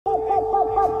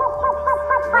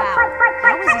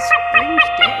that was a strange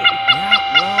day. Yeah,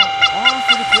 well, all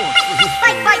for the course for his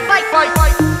Fight, fight, fight, fight,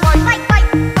 fight, fight, fight,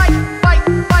 fight, fight,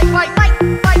 fight, fight, fight, fight,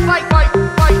 fight, fight, fight, fight,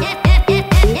 fight, hit, hit, hit,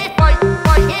 hit, hit, fight,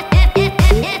 fight, hit, hit, hit,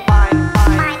 hit, hit, fight,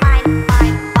 fight, fight,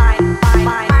 fight, fight, fight,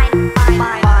 fight, fight,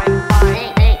 fight, fight, hey,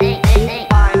 hey, hey, hey, hey,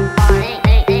 fight, fight,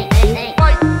 hey, hey, hey, hey, hey,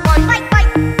 fight, fight, fight, fight,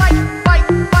 fight, fight,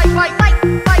 fight, fight, fight, fight,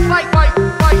 fight, fight,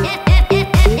 fight, hit, hit, hit,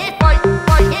 hit, hit, fight,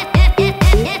 fight, hit, hit, hit,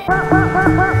 hit, hit.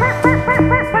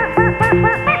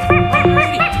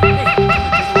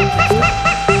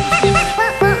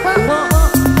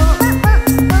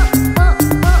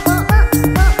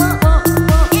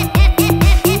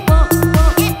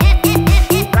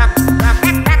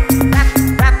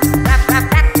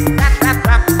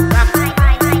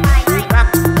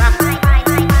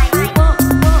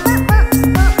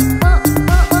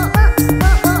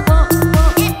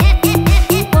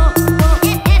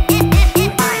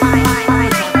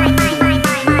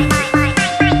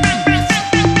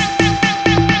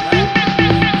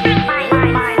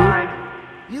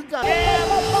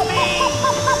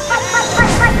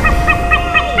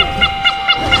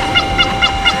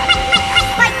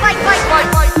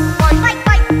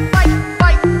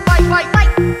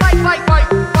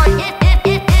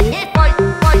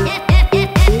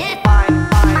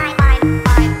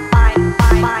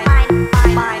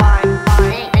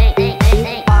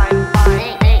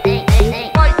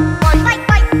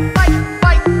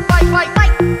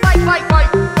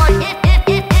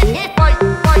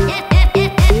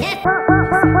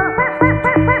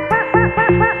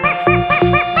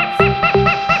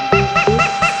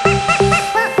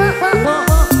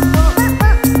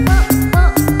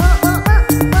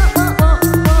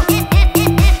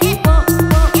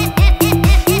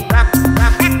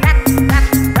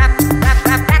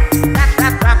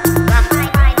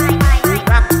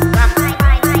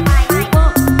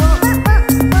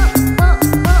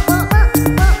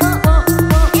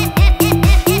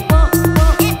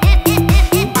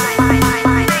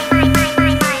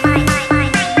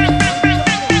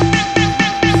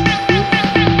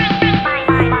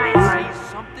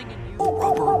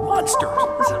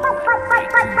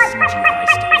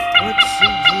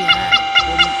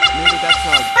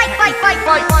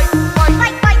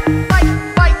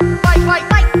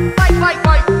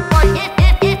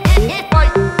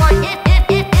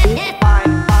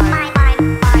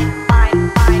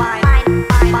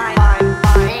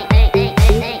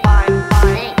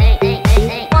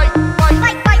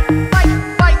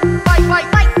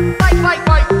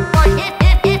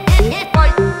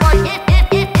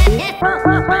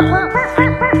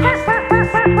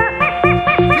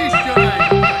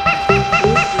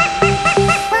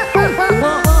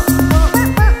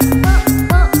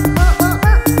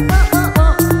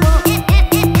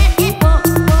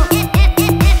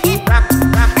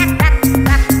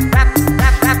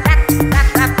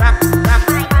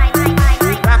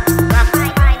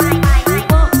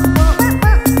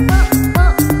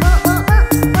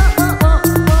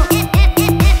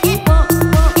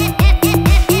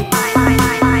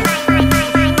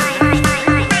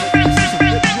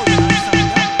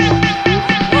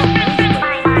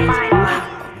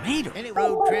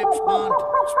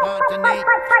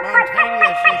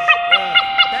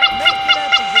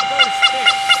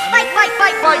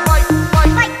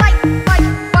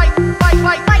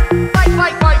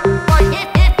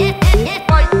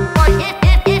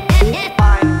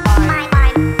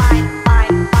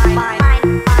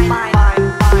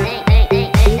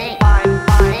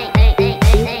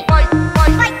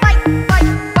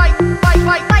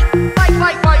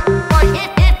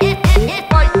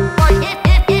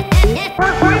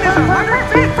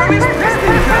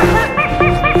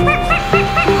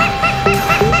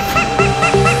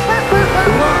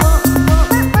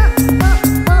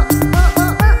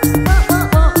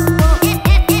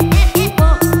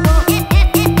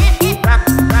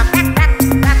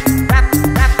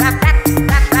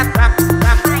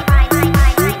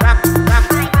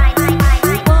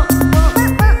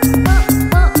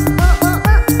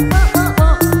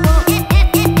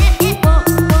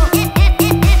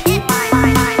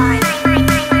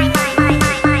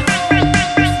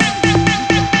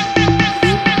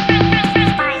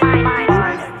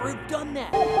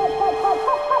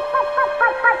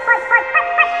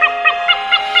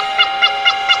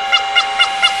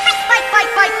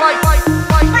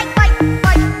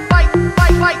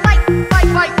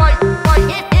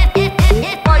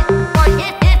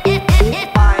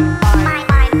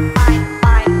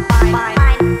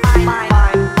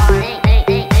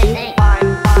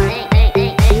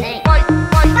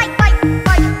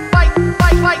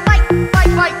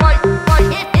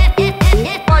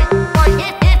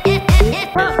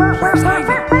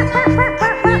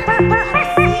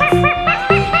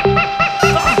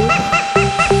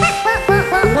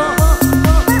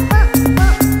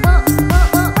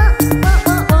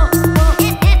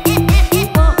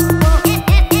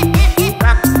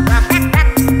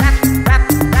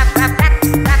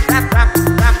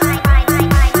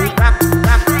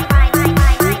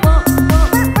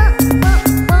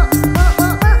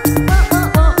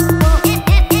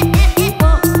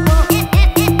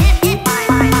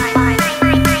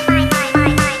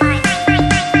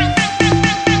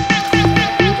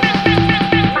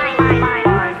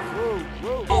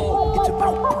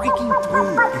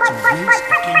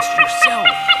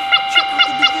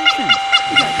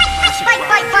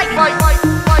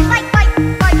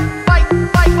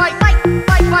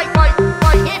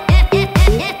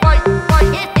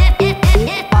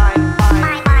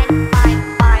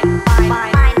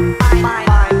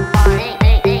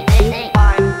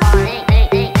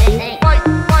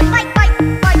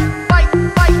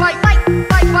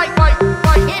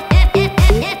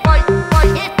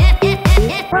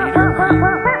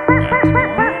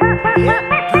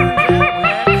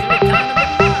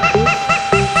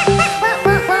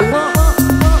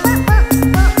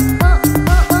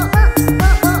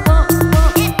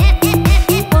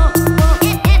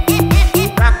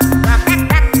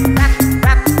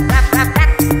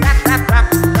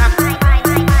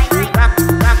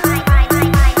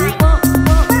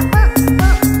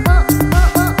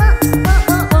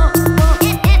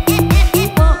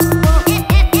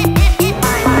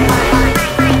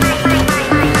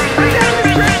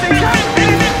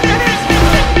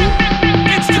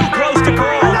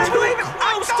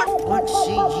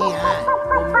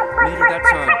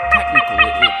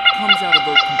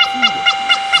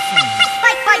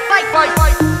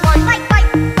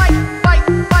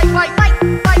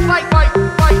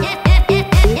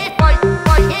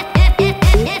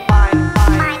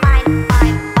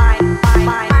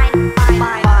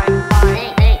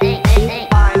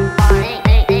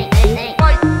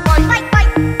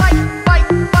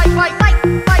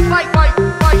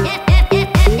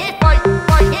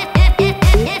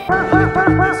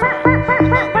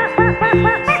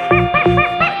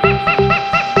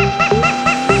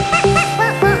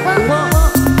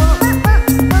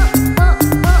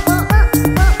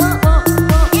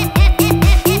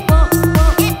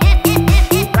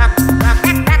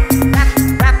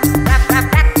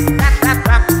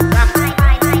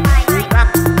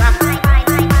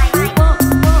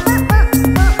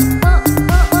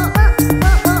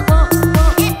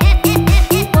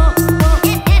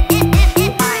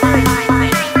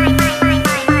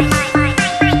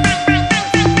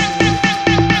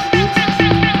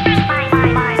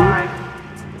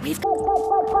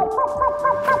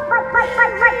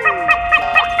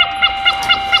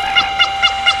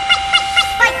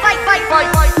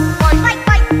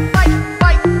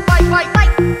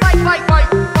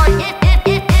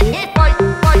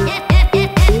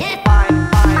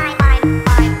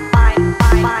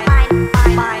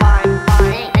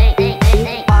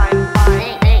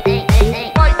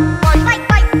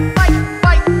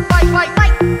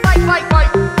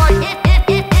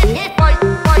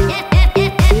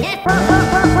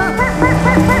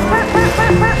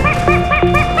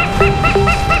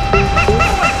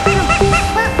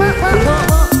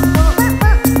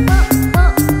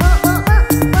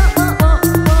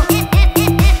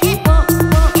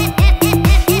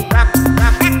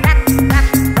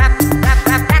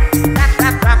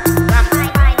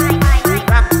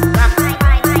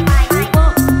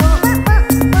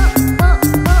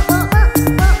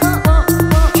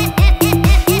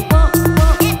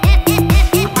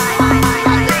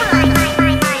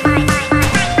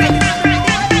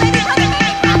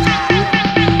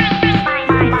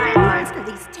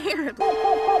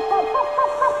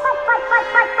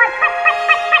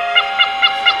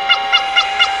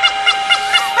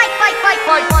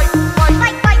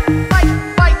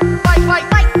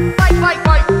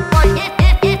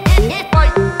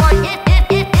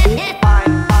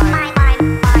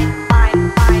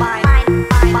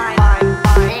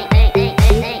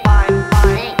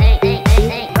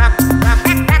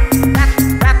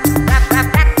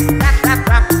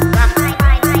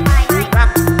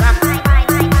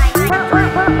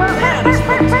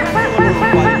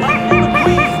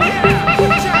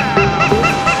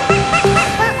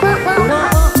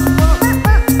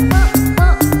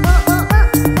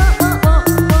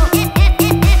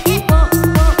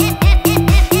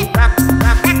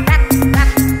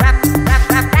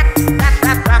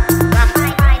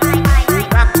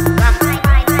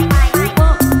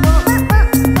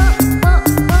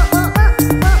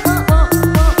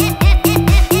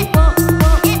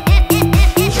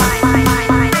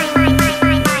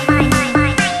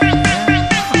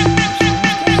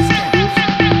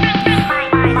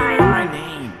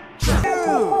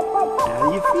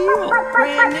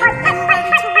 brand new and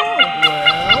ready to roll.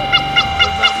 Well,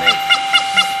 what about me?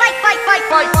 Fight, fight, fight,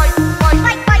 fight, fight,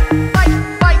 fight, fight, fight, fight, fight,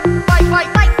 fight, fight,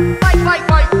 fight, fight, fight,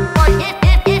 fight, fight, hit,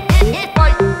 hit, hit, hit, hit,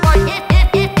 fight, fight, hit, hit,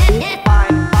 hit, hit, hit,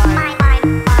 fight, fight, fight,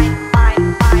 fight, fight, fight,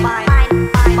 fight, fight, fight,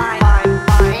 fight,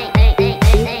 hey, hey, hey,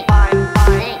 hey, hey, fight,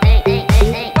 fight, hey, hey, hey,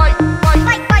 hey, hey, fight, fight,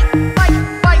 fight, fight, fight, fight, fight, fight, fight, fight,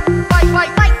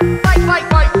 fight,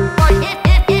 fight, fight, hit,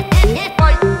 hit, hit, hit, hit,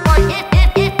 fight, fight, hit,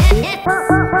 hit, hit, hit, hit.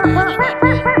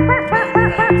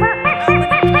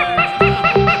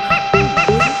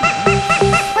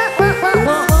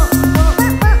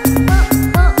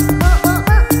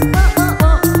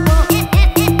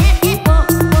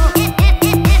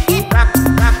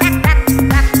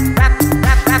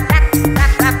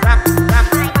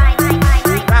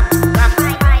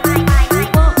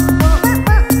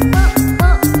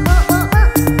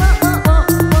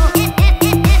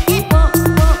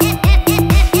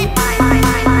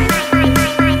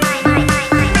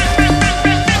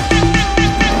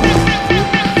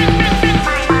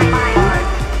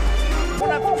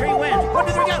 One up, the tree wins. 1,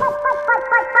 2, 3, go.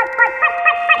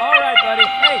 All right, buddy.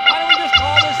 Hey, why don't we just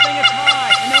call this thing a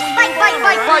tie, and then we move on,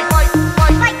 all right?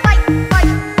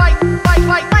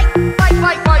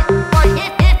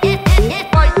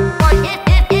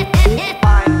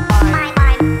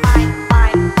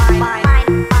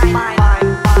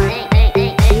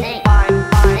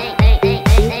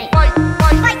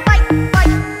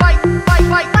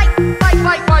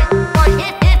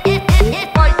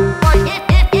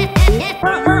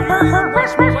 That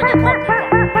smells like a pumpkin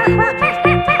pie. Hey, we'll just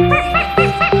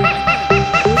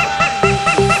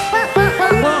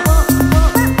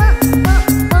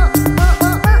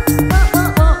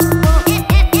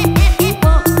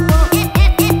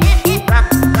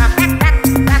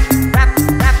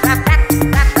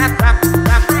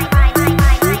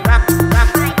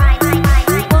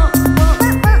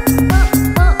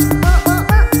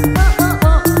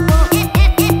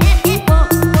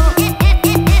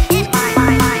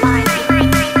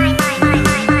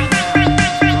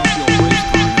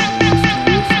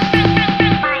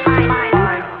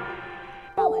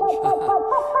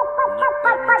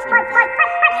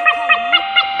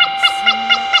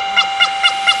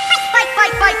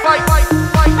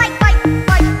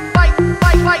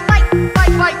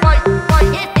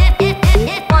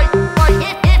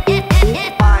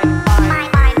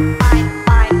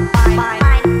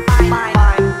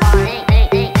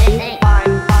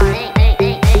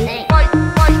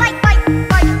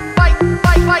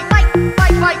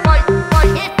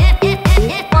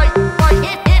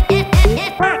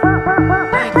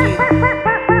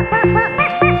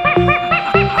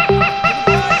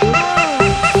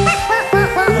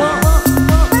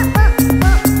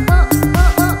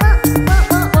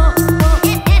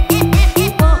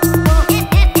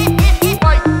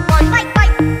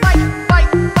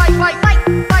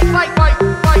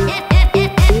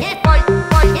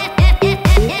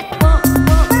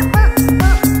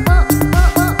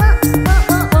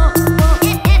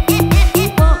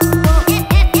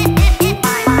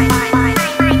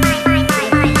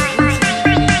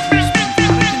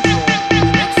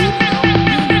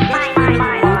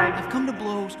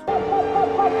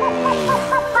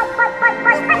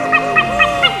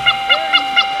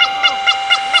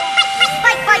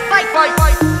fight, fight.